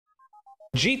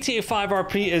GTA 5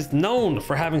 RP is known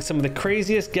for having some of the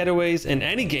craziest getaways in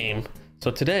any game. So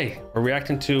today, we're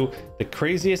reacting to the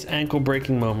craziest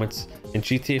ankle-breaking moments in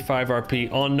GTA 5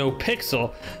 RP on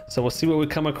NoPixel. So we'll see what we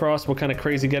come across, what kind of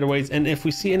crazy getaways, and if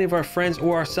we see any of our friends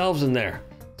or ourselves in there.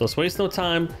 So let's waste no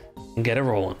time and get it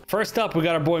rolling. First up, we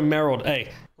got our boy Merrill.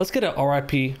 Hey, let's get an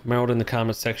RIP Merrill in the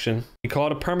comments section. He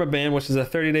called a perma ban, which is a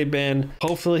 30-day ban.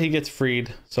 Hopefully he gets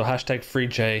freed. So hashtag free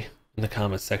J in the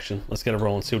comments section. Let's get it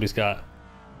rolling, see what he's got.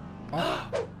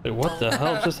 Wait, what the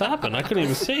hell just happened? I couldn't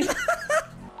even see.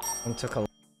 And took a...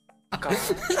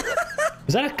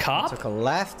 Is that a cop? Took a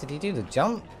left. Did he do the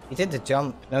jump? He did the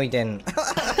jump. No, he didn't.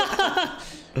 I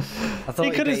thought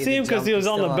he couldn't see him because he was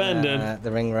on the bend, dude.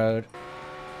 The ring road.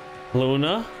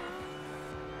 Luna.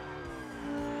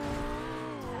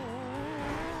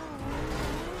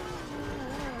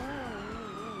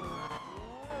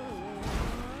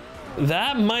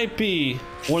 That might be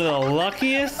one of the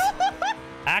luckiest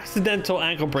accidental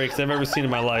ankle breaks I've ever seen in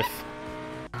my life.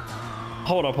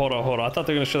 Hold up. I thought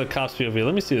they were gonna show the cops POV.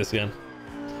 Let me see this again.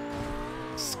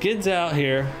 Skids out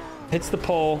here, hits the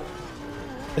pole.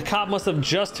 The cop must have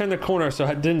just turned the corner, so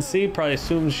I didn't see. Probably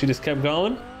assumed she just kept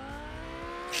going.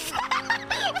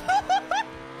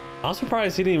 I'm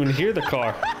surprised he didn't even hear the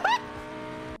car.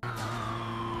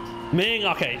 Ming,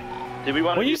 okay.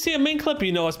 When you see a Ming clip,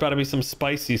 you know it's about to be some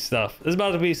spicy stuff. It's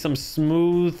about to be some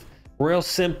smooth, real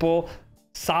simple,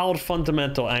 solid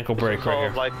fundamental ankle break right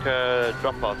here. Like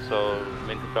drop off, so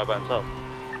Ming can drive by himself.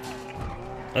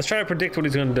 Let's try to predict what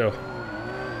he's gonna do.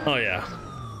 Oh yeah.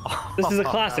 This is a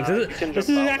classic. This is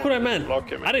exactly what I meant. I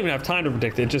didn't even have time to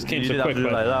predict it. It just came so quick.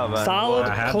 But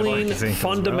solid, clean,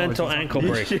 fundamental ankle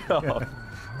break. Wait.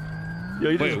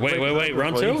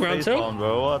 Round two?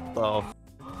 Bro, what the?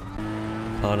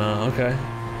 Oh no, okay.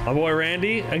 My boy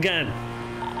Randy, again.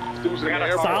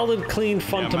 Solid, clean,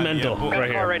 fundamental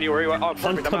right here. Randy, where you at? Oh,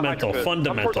 fundamental.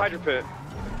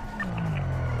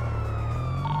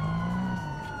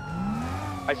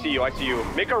 I see you.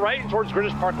 Make a right towards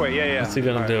Greenwich Parkway. Yeah. What's he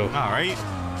gonna do?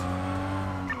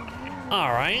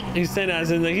 All right. He's saying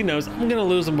as in that he knows I'm gonna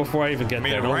lose him before I even get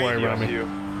there. Don't worry about me.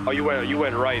 Oh, you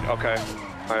went right. Okay.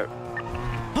 All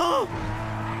right.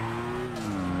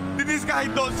 Did this guy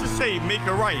not just say make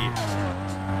a right?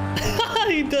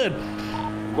 He did.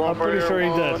 I'm pretty sure he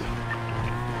did.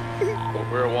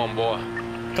 We're one, boy.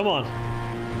 Come on.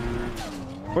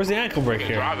 Where's the ankle break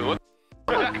here?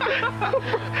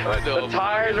 The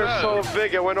tires are so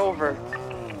big, it went over.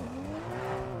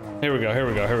 Here we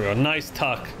go. Nice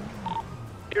tuck.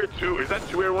 Here too. Is that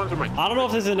two air ones or my? I don't know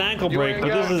if this is an ankle break, but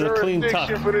this is a clean tuck.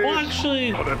 Well,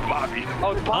 actually, oh, that's Bobby.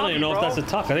 Oh, Bobby, I don't even know if that's a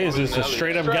tuck. I think it's just a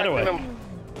straight up getaway.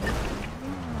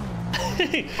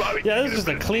 Yeah, this is just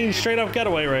a clean, straight up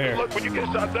getaway right here. Look, when you get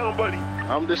shot down, buddy.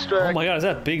 I'm distracted. Oh my God, is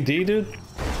that Big D, dude?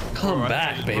 Come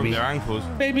back, baby.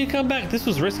 Baby, come back. This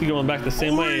was risky going back the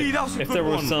same way if there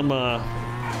were some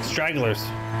stragglers.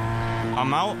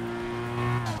 I'm out.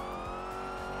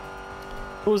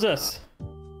 Who is this?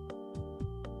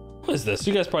 What is this?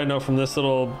 You guys probably know from this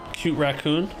little cute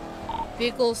raccoon.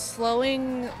 Vehicle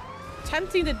slowing,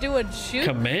 attempting to do a shoot,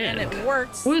 Command. and it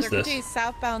works. What is They're this?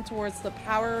 Southbound towards the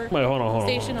power Wait, hold on.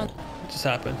 station. What just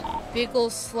happened? Vehicle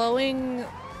slowing,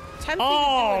 attempting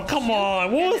Oh, to do a come shoot,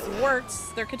 on. What? and it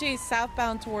works. They're continuing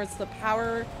southbound towards the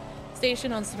power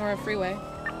station on Sonora Freeway.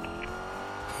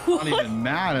 Not even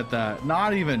mad at that.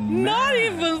 Not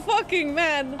even fucking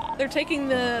mad. They're taking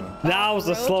the... That was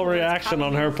a slow reaction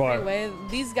on her part. Freeway.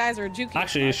 These guys are juking.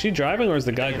 Actually, is she driving or is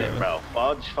the guy driving? Bro,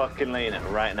 Bodge fucking lane it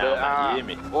right now, man. You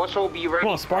hear me? Also be ready.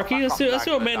 Come on, Sparky. Let's see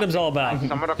what Mandom's all about.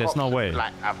 There's no way.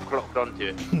 Like, I've clocked onto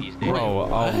it. Bro,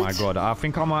 oh my God. I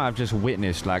think I might have just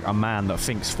witnessed like a man that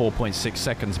thinks 4.6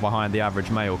 seconds behind the average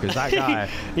male, because that guy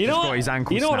got his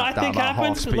ankle snapped I think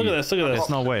happened? Look at this. There's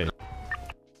no way.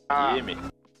 You hear me?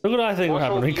 Look what I think will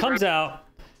happen. He comes out.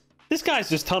 This guy's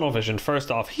just tunnel vision. First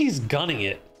off, he's gunning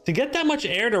it. To get that much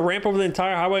air to ramp over the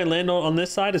entire highway and land on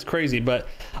this side is crazy. But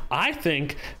I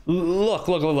think, look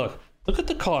at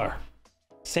the car.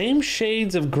 Same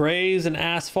shades of grays and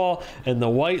asphalt and the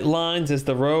white lines as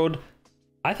the road.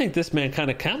 I think this man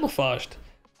kind of camouflaged.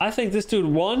 I think this dude,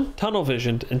 one, tunnel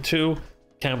visioned, and two,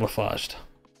 camouflaged.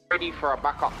 Ready for a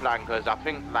backup plan, because I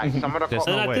think like some of the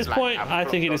and at this point, I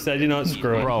think he just said, you know,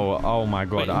 screw it. Bro, oh my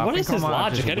God. Wait, what is his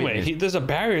logic anyway? There's a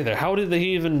barrier there. How did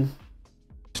he even...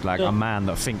 It's like a man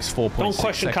that thinks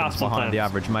 4.6 seconds behind the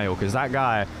average male, because that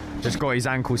guy just got his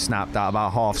ankle snapped at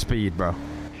about half speed, bro.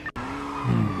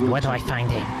 Where do I find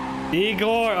him?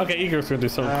 Igor! Okay, Igor's gonna do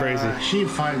something crazy. She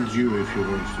finds you if you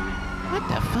want to. What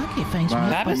the fuck? He finds me?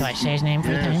 What, do I say his name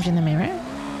 3 times in the mirror?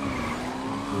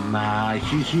 Nah,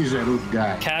 he's a rude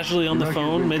guy. Casually on the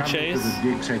phone, mid-chase.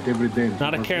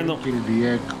 Not a care in the...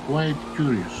 Quite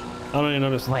curious. I don't even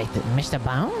notice. Wait, Mr.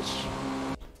 Bounce?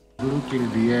 Looking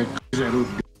at the egg. He's a rude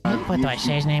guy. What, do I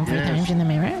say his name 3 times in the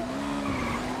mirror?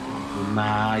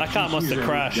 Nah, that cop must have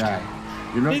crashed.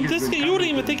 You wouldn't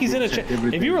even think he's in a chase.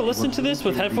 If you were listening to this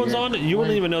with headphones on, you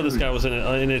wouldn't even know this guy was in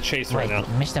a chase right now.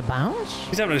 Mr. Bounce?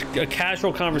 He's having a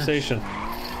casual conversation.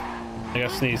 I gotta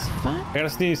sneeze. I gotta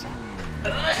sneeze.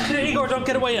 Igor, don't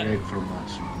get away yet.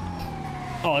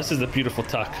 Oh, this is a beautiful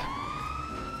tuck.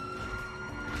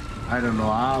 I don't know.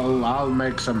 I'll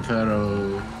make some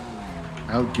pharaoh.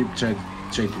 I'll keep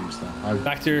checking stuff.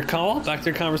 Back to your call. Back to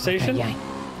your conversation. Okay,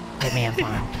 give me a phone.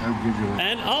 I'll give you one.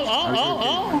 And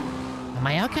Am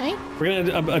I okay? We're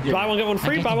gonna buy one get one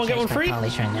free. Buy one get one free.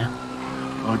 Police right now.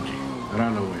 Okay,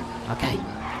 run away. Okay,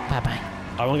 bye.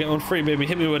 Buy one get one free, baby.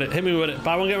 Hit me with it. Hit me with it.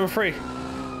 Buy one get one free.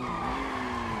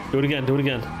 Do it again. Do it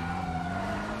again.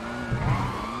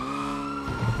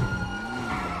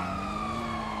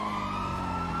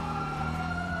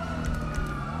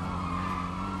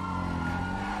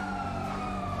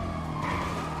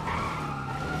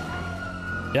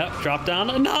 Yep, drop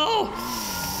down. No!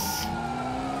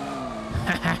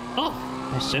 Oh,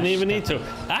 didn't even need to.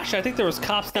 Actually, I think there was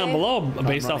cops down below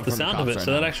based off the sound of it,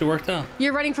 so that actually worked out.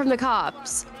 You're running from the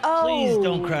cops. Oh. Please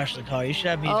don't crash the car. You should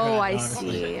have me drive. Oh, I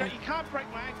honestly. see. How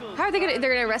are they gonna?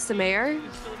 They're gonna arrest the mayor?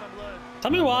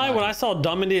 Tell me why when I saw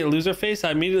dumb idiot loser face,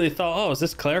 I immediately thought, oh, is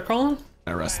this Claire calling?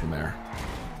 Arrest the mayor.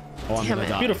 Oh, I'm gonna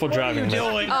die. Beautiful driving. What are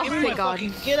you doing? Oh, Give me thank my God.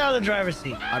 fucking- Get out of the driver's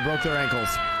seat. I broke their ankles.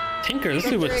 Tinker, this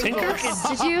dude was Tinker?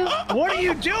 Did you? What are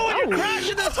you doing? You're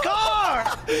crashing this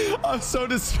car! I'm so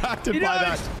distracted by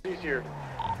that. Easier.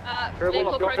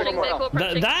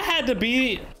 That had to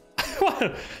be...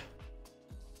 What?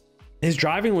 His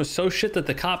driving was so shit that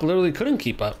the cop literally couldn't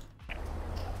keep up.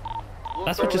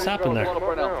 That's what just happened there.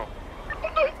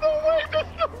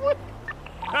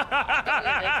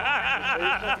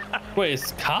 Wait,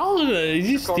 is Kyle? Did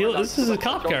you steal? This is a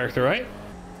cop character, right?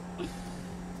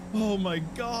 Oh my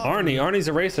god. Arnie's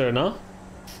a racer, no?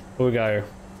 What we got here?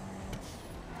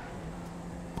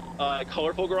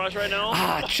 Colorful garage right now.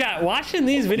 Ah, chat, watching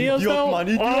these videos though,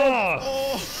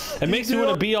 it makes me want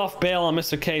to be off bail on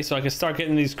Mr. K so I can start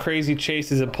getting these crazy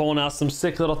chases and pulling out some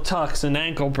sick little tucks and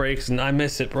ankle breaks, and I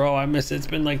miss it, bro. I miss it. It's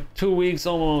been like 2 weeks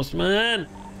almost, man.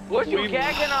 What you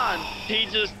gagging on? He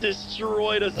just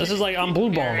destroyed us. This is like I'm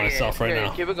blue balling myself right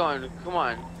now. Keep it going. Come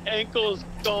on. Ankle's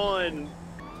gone.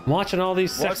 I'm watching all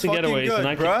these sexy getaways, good, and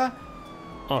I can...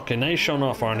 Okay, now you're showing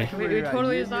off, Arnie. We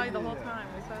totally saw you the whole time.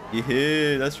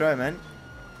 Yeah, that's right, man.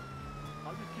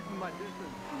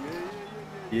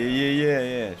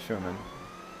 Yeah, sure, man.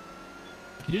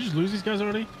 Can you just lose these guys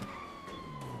already?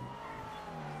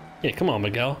 Yeah, come on,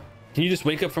 Miguel. Can you just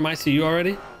wake up from ICU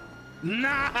already?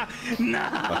 Nah. Fucking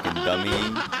dummy.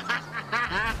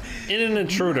 In an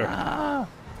intruder. Nah.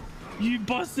 You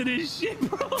busted his shit,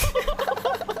 bro.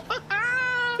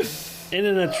 In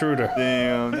an intruder.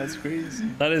 Damn, that's crazy.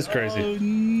 That is crazy. Oh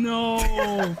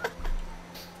no.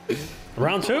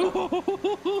 Round two?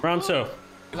 Round two.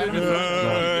 Let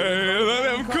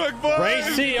him cook, boy. Ray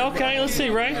C. Okay, let's see,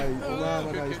 Ray. Is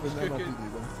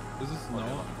this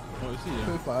no? Oh, is he?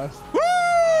 Yeah. Fast. Woo!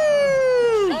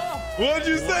 What'd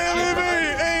you say, baby?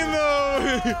 Ain't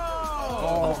no.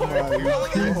 Oh my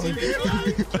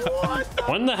god.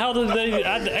 When the hell did they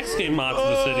add the X game mod to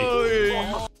the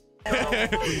city?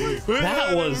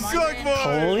 That was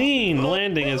clean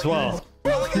landing as well.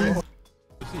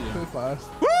 Fast.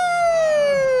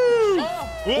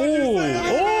 Ooh,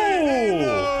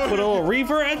 put a little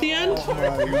reverb at the end.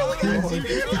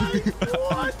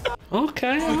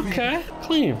 Okay,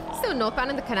 clean. So northbound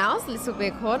in the canals, Little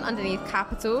Bighorn underneath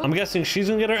Capital. I'm guessing she's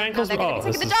gonna get her ankles. They're gonna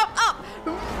be taking the jump up.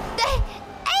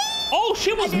 Oh,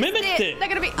 she almost mimicked it. They're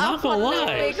gonna be Not up gonna on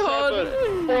lie.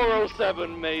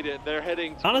 407 made it. They're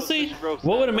heading. Honestly,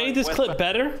 what would have made this clip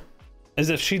better is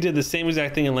if she did the same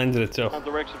exact thing and landed it too.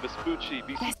 Direction of Vespucci.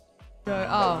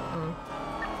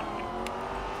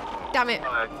 Damn it.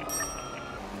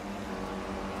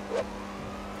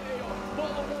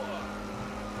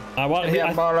 A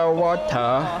bottle of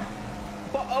water.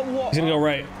 He's gonna go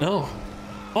right. No.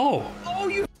 Oh.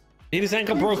 He just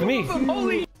ankle broke me.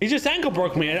 He just ankle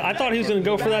broke me. I thought he was gonna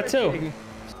go for that too.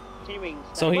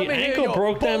 So he ankle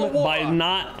broke them by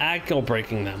not ankle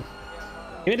breaking them.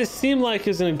 He made it seem like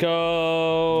he's gonna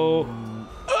go.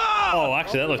 Oh,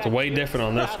 actually, that looked way different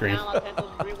on their screen.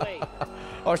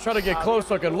 I was trying to get close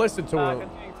so I could listen to him.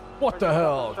 What the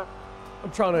hell?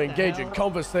 I'm trying to engage in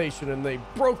conversation and they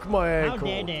broke my ankle.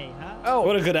 Oh,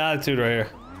 what a good attitude right here.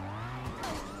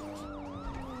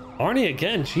 Arnie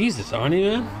again. Jesus, Arnie,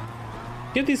 man.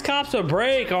 Give these cops a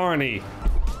break, Arnie.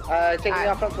 Taking me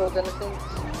off front towards Innocence.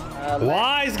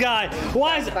 Wise guy.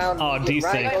 Wise. Oh,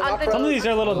 desync. Some of these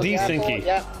are a little desyncy.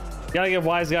 Yeah. Gotta give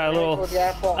Wise guy a little.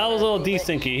 That was a little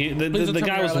desyncy. The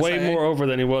guy was way more over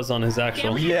than he was on his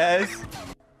actual. Yes.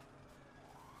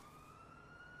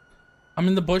 I'm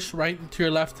in the bush right to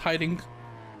your left, hiding.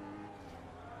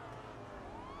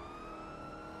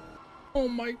 Oh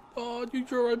my god, you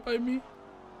drove right by me.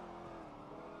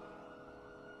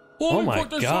 Oh my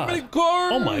god. So many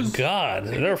cars. Oh my god.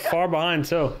 They're far behind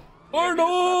too.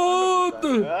 Arnold!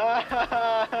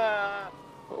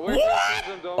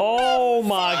 Oh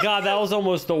my god, that was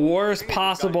almost the worst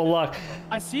possible luck.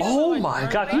 Oh my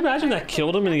god, can you imagine that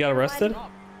killed him and he got arrested?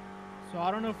 So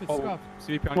I don't know if it's scuffed.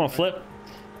 Come on, Flip.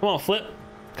 Come on, Flip.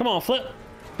 Come on, Flip.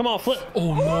 Come on, Flip.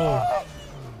 Oh no.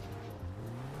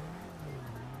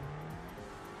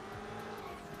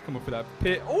 Come up for that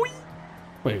pit. Oh,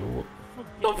 wait, what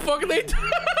the fuck are they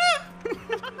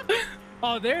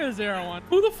Oh, there's 01.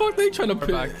 Who the fuck they trying to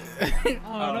pit? I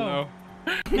don't know.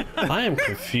 I am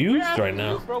confused right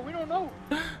now. Bro, we don't know.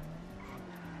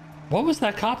 What was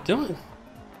that cop doing?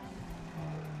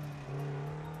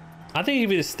 I think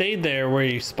if he had stayed there where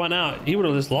he spun out, he would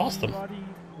have just lost him.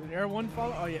 Did Air1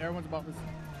 follow? Oh yeah, Air1's about this.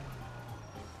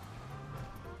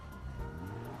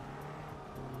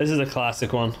 This is a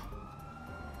classic one.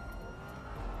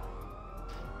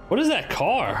 What is that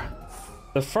car?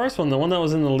 The first one, the one that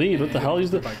was in the lead. What the hell?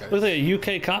 Looks like a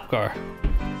UK cop car.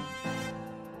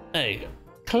 Hey,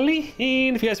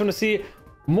 clean. If you guys want to see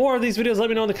more of these videos, let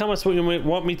me know in the comments what you might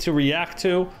want me to react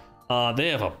to. They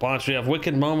have a bunch. We have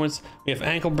wicked moments. We have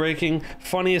ankle breaking,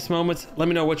 funniest moments. Let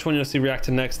me know which one you'll see react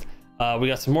to next. We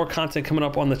got some more content coming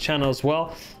up on the channel as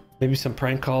well. Maybe some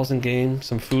prank calls in game,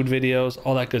 some food videos,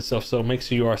 all that good stuff. So make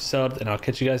sure you are subbed, and I'll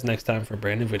catch you guys next time for a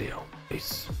brand new video.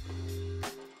 Peace.